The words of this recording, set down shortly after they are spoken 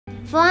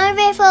for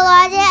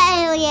larger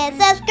aliens.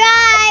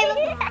 Subscribe!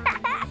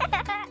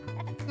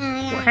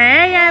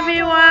 Hey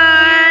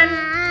everyone!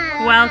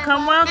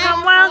 Welcome,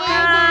 welcome,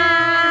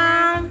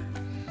 welcome!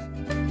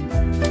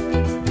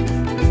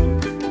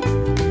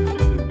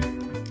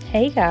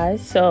 Hey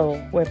guys,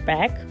 so we're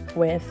back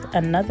with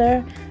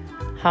another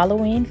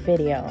Halloween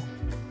video.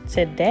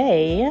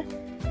 Today,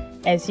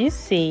 as you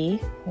see,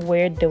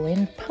 we're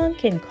doing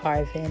pumpkin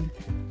carving.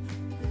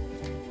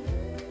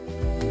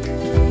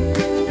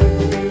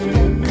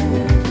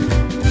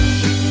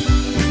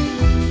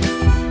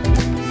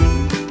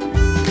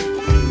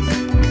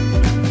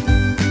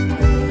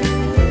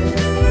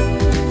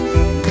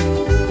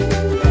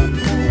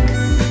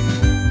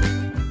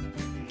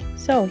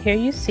 So here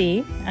you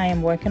see, I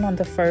am working on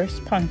the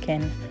first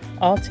pumpkin.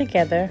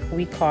 Altogether,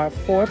 we carved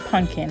 4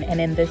 pumpkin,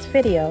 and in this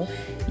video,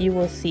 you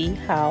will see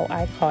how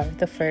I carved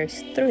the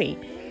first 3.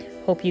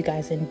 Hope you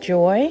guys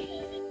enjoy.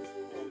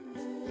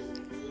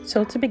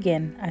 So to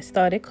begin, I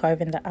started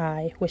carving the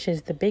eye, which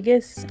is the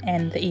biggest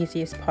and the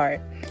easiest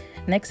part.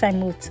 Next, I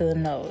moved to the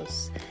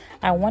nose.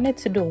 I wanted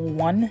to do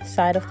one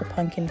side of the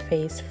pumpkin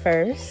face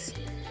first,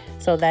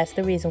 so that's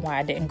the reason why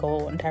I didn't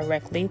go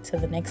directly to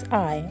the next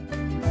eye.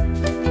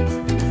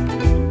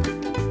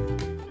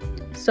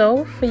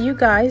 So for you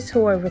guys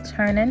who are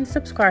returning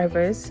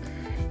subscribers,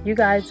 you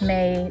guys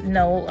may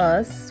know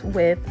us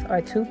with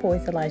our 2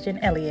 boys, Elijah and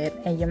Elliot,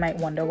 and you might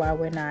wonder why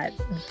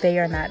they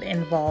are not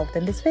involved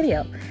in this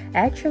video.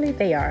 Actually,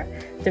 they are.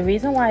 The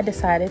reason why I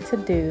decided to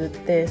do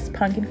this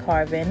pumpkin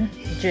carving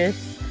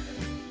just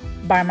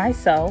by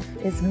myself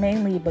is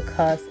mainly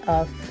because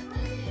of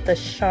the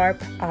sharp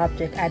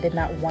object. I did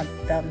not want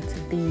them to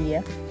be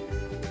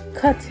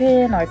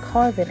cutting or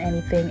carving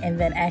anything and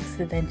then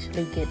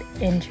accidentally get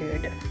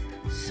injured.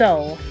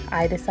 So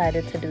I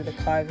decided to do the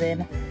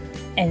carving,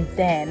 and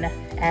then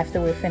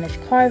after we're finished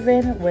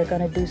carving, we're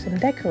gonna do some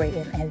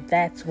decorating, and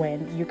that's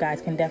when you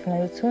guys can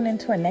definitely tune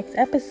into our next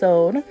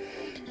episode,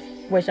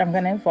 which I'm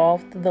gonna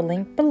involve the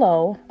link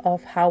below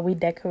of how we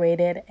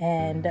decorated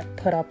and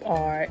put up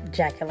our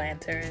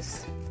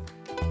jack-o'-lanterns.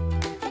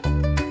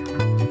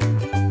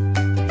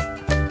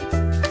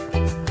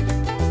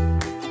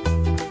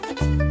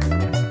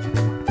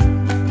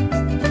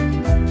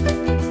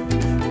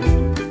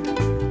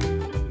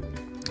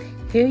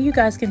 Here you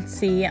guys can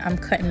see I'm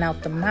cutting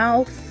out the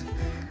mouth.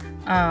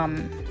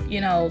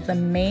 You know, the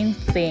main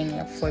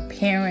thing for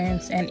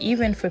parents, and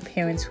even for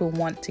parents who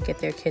want to get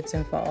their kids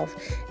involved,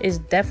 is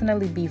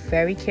definitely be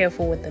very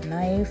careful with the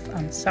knife.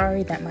 I'm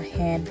sorry that my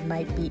hand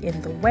might be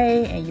in the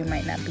way and you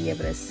might not be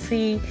able to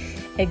see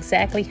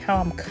exactly how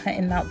I'm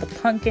cutting out the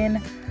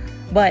pumpkin.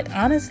 But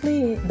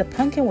honestly, the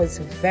pumpkin was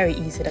very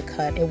easy to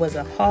cut. It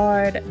wasn't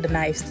hard. The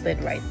knife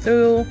slid right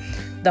through.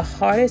 The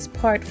hardest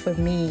part for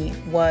me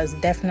was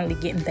definitely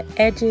getting the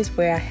edges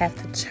where I have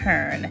to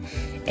turn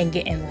and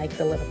getting like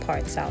the little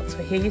parts out. So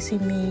here you see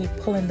me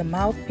pulling the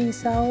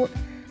mouthpiece out.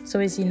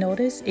 So as you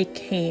notice, it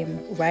came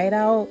right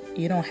out.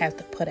 You don't have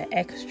to put an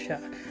extra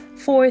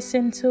force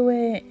into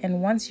it.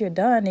 And once you're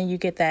done and you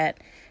get that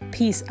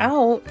piece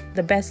out,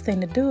 the best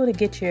thing to do to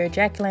get your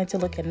jack-o'-lantern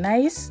looking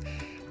nice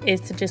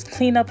is to just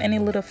clean up any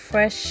little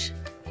fresh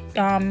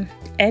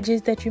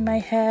edges that you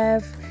might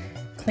have.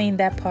 Clean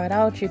that part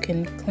out. You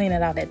can clean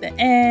it out at the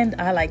end.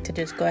 I like to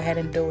just go ahead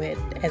and do it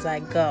as I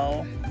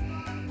go.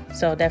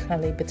 So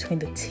definitely between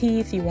the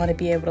teeth, you want to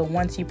be able to,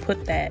 once you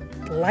put that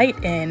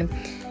light in,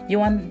 you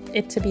want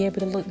it to be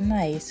able to look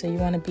nice. So you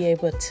want to be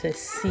able to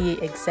see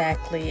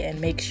exactly and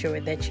make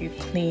sure that you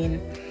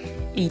clean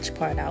each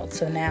part out.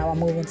 So now I'm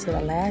moving to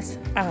the last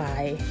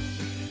eye,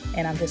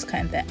 and I'm just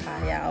cutting that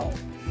eye out.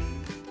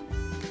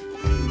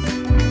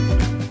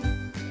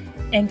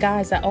 And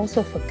guys, I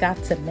also forgot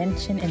to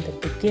mention in the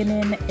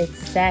beginning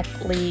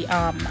exactly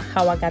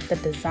how I got the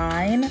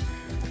design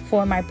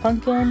for my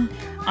pumpkin.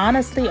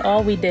 Honestly,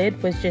 all we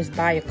did was just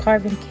buy a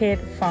carving kit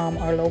from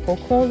our local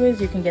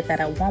Kroger's. You can get that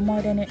at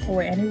Walmart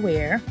or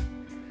anywhere.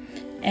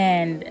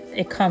 And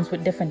it comes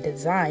with different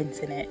designs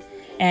in it.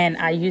 And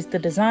I used the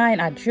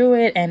design, I drew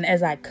it, and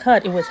as I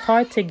cut, it was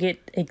hard to get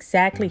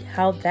exactly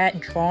how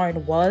that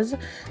drawing was.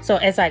 So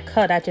as I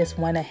cut, I just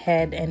went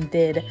ahead and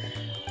did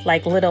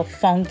like little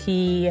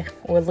funky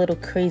or little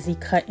crazy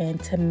cutting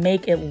to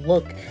make it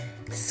look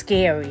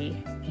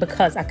scary,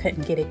 because I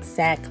couldn't get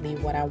exactly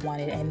what I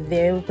wanted. And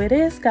there it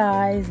is,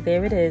 guys.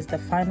 There it is, the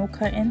final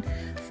cutting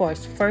for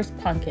his first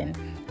pumpkin.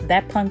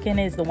 That pumpkin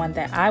is the one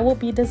that I will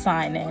be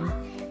designing,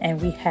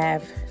 and we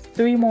have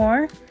 3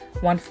 more.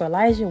 One for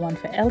Elijah, one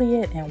for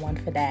Elliot, and one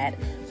for Dad.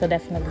 So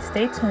definitely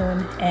stay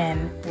tuned.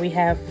 And we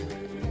have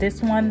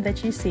this one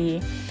that you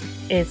see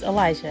is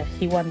Elijah.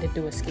 He wanted to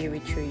do a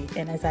scary tree,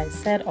 and as I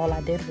said, all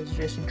I did was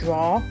just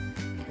draw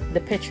the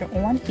picture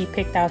on. He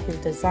picked out his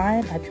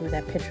design, I drew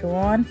that picture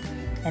on,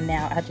 and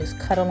now I just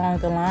cut along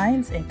the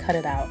lines and cut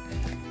it out.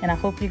 And I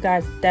hope you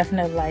guys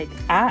definitely like,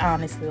 I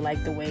honestly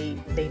like the way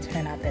they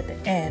turn out at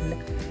the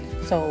end.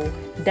 So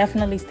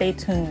definitely stay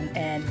tuned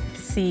and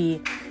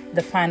see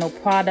the final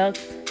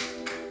product.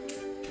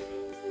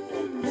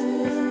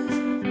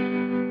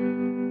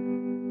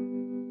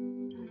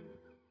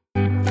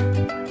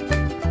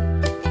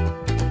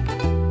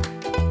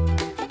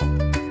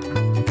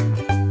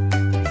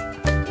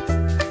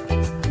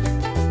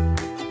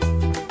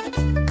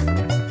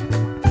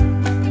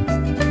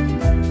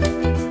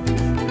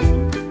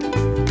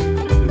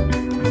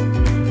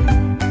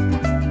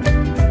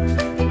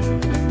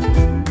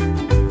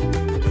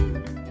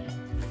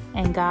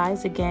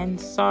 guys, again,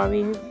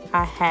 sorry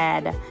I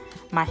had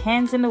my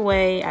hands in the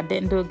way. I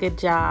didn't do a good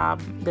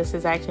job. This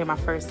is actually my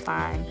first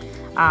time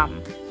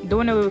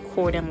doing a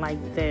recording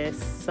like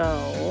this,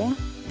 so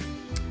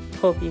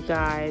hope you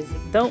guys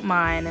don't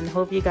mind and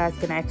hope you guys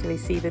can actually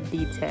see the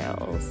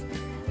details.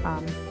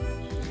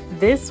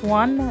 This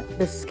one,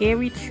 the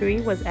scary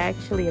tree, was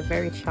actually a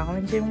very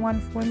challenging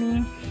one for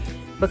me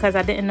because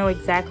I didn't know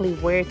exactly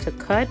where to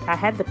cut. I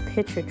had the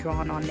picture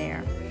drawn on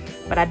there,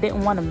 but I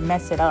didn't want to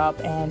mess it up,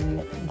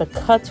 and the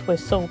cuts were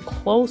so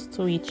close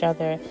to each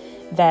other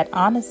that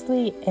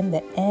honestly, in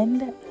the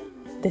end,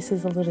 this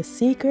is a little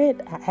secret,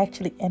 I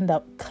actually end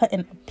up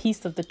cutting a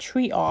piece of the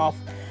tree off.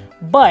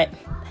 But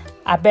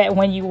I bet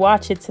when you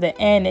watch it to the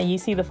end and you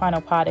see the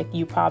final product,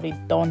 you probably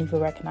don't even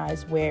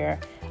recognize where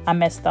I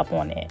messed up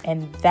on it.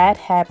 And that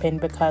happened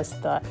because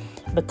the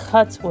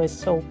cuts were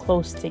so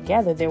close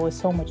together. There was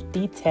so much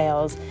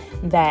details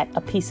that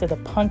a piece of the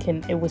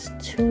pumpkin, it was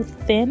too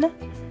thin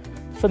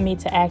for me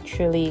to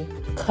actually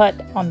cut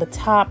on the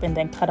top and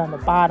then cut on the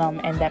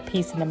bottom, and that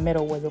piece in the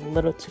middle was a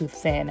little too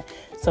thin,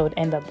 so it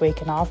ended up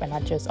breaking off. And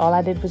all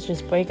I did was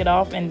just break it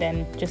off and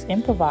then just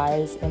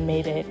improvise and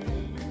made it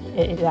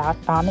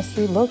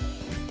honestly look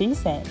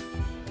decent.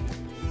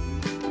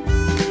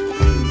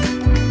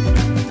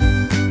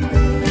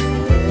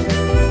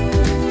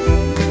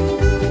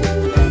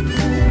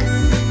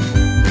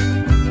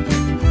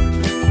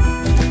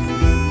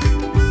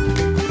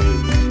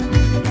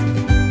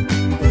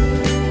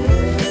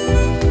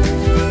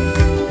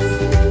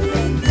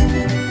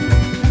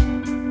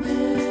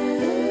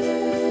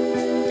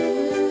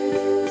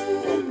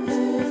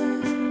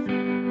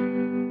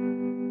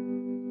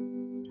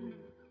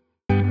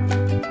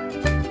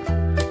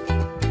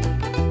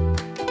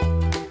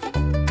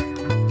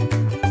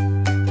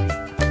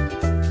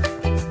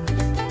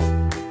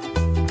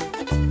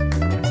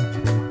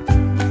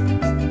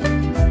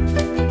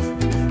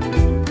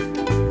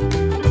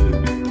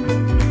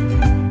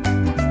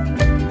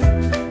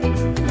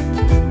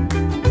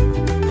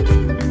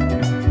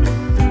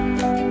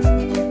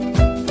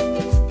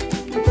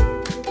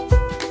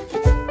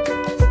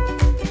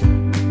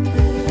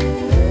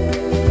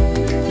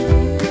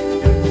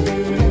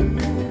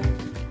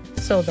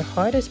 So the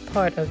hardest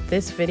part of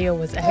this video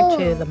was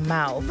actually the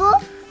mouth,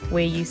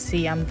 where you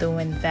see I'm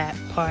doing that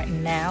part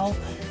now.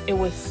 It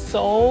was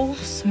so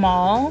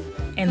small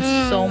and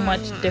so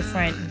much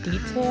different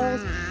details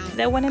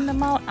that went in the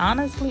mouth.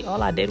 Honestly,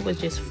 all I did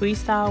was just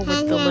freestyle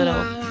with the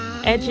little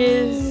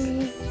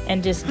edges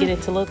and just get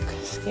it to look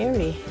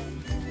scary.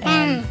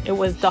 And it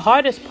was the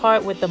hardest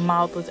part with the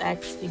mouth was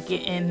actually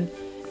getting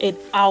it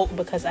out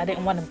because I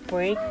didn't want to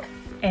break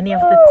any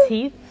of the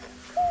teeth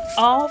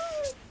off,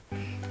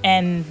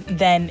 and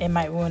then it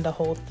might ruin the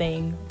whole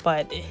thing.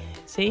 But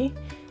see,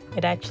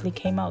 it actually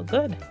came out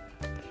good.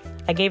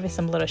 I gave it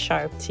some little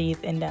sharp teeth,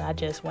 and then I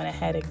just went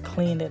ahead and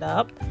cleaned it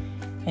up,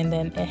 and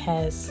then it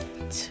has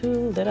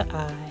 2 little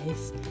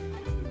eyes.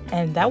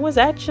 And that was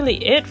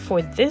actually it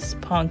for this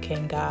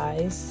pumpkin,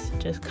 guys.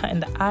 Just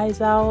cutting the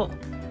eyes out.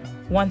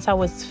 Once I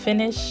was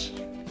finished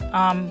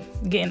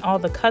getting all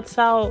the cuts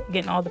out,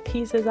 getting all the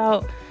pieces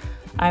out,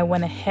 I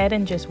went ahead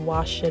and just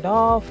washed it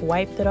off,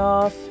 wiped it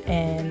off,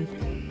 and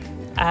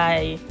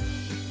I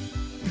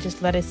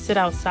just let it sit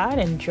outside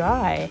and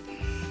dry.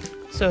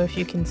 So if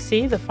you can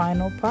see the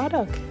final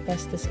product,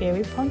 that's the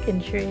scary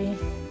pumpkin tree.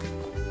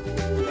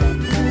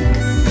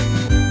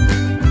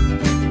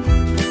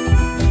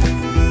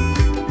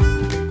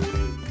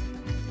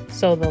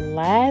 So the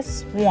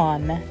last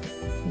one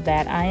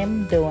that I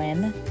am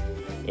doing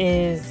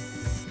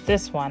is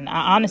this one.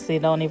 I honestly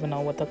don't even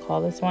know what to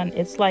call this one.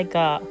 It's like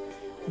a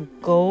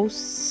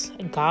ghost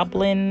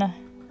goblin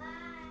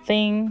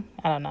thing.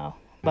 I don't know.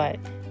 But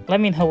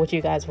let me know what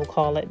you guys will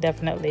call it.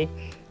 Definitely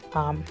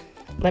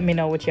let me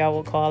know what y'all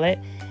will call it.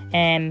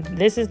 And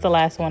this is the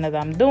last one that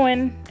I'm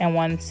doing, and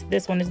once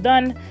this one is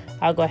done,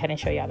 I'll go ahead and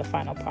show y'all the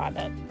final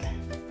product.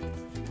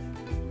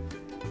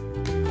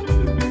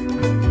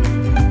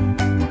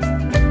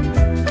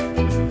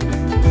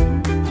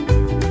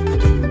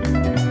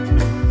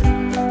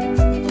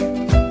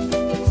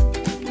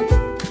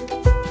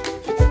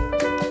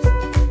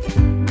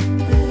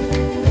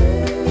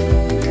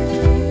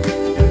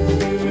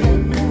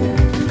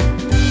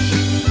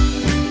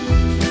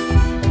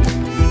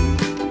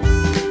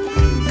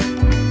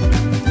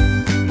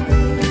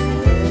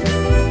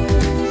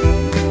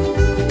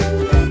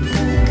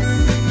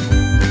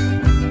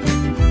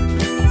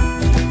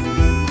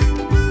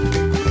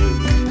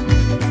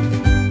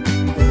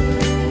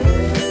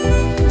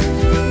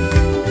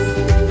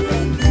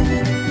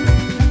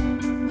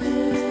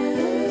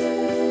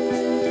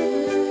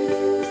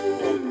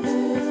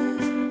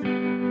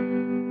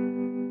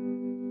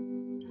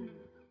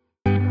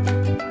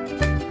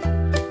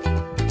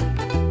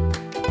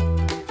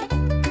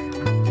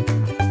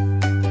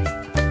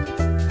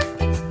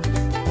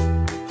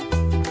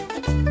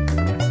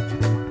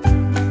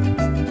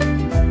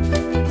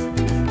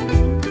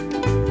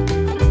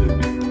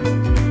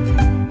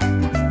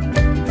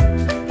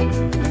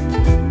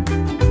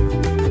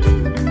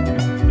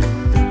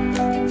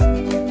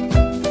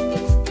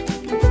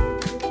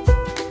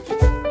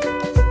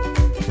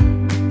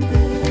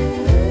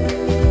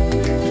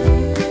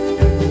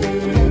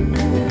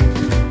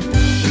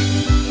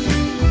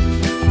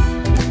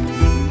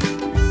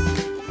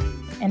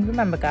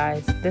 remember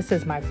guys, this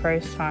is my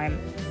first time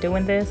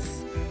doing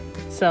this.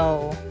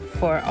 So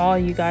for all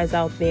you guys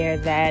out there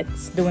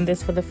that's doing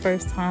this for the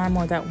first time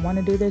or that want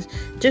to do this,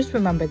 just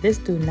remember, this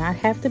do not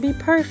have to be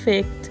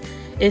perfect.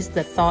 It's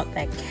the thought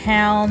that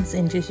counts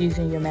and just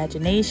using your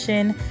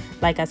imagination.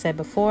 Like I said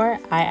before,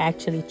 I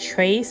actually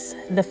trace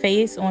the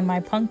face on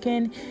my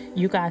pumpkin.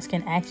 You guys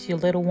can ask your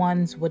little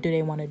ones what do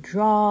they want to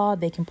draw.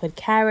 They can put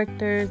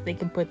characters, they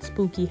can put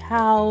spooky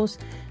house,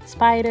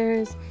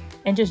 spiders,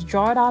 and just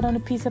draw it out on a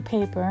piece of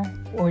paper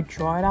or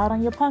draw it out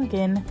on your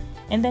pumpkin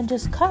and then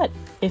just cut.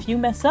 If you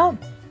mess up,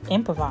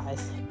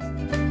 improvise.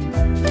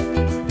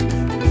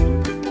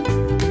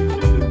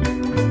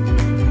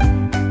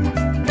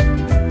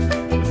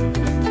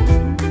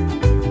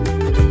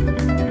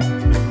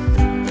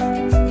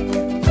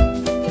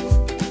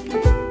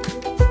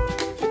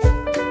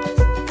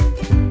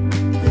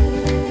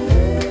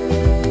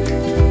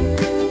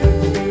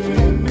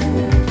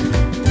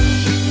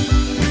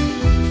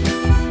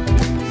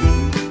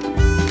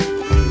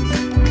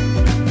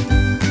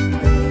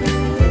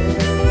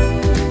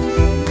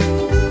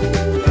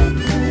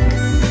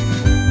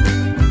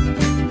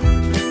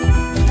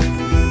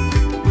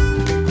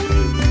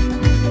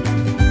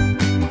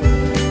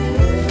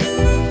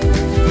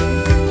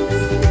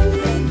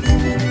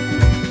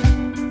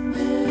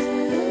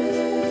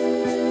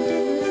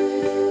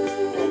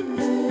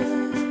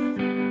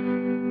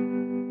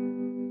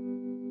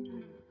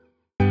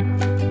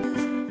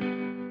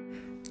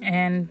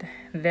 And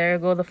there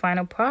go the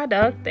final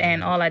product.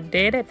 And all I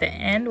did at the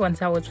end,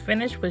 once I was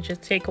finished, was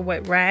just take a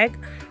wet rag,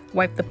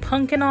 wipe the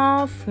pumpkin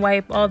off,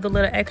 wipe all the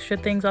little extra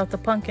things off the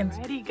pumpkin.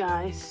 Alrighty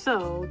guys,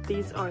 so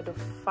these are the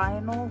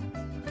final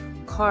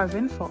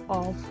carving for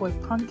all 4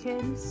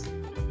 pumpkins.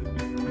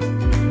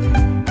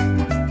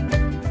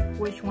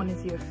 Which one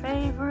is your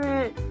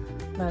favorite?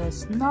 Let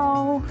us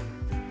know.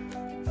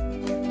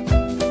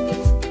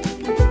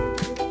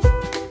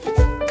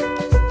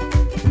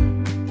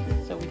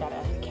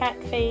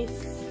 Cat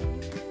face,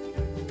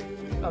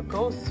 a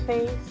ghost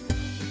face,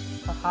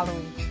 a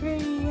Halloween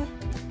tree,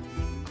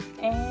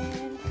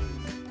 and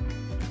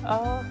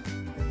a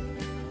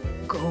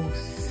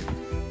ghost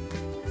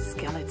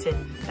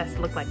skeleton. That's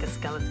look like a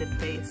skeleton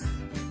face.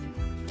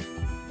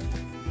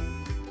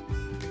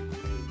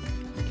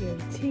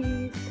 Scary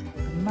teeth,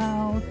 the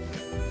mouth,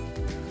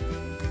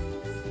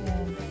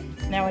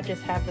 and now I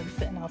just have them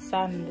sitting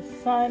outside in the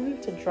sun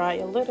to dry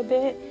a little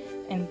bit.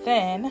 And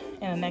then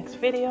in the next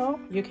video,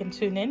 you can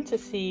tune in to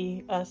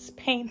see us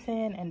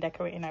painting and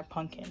decorating our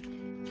pumpkin.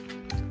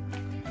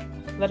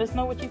 Let us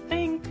know what you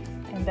think.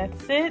 And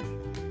that's it.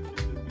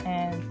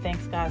 And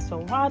thanks guys for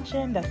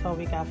watching. That's all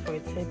we got for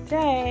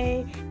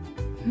today.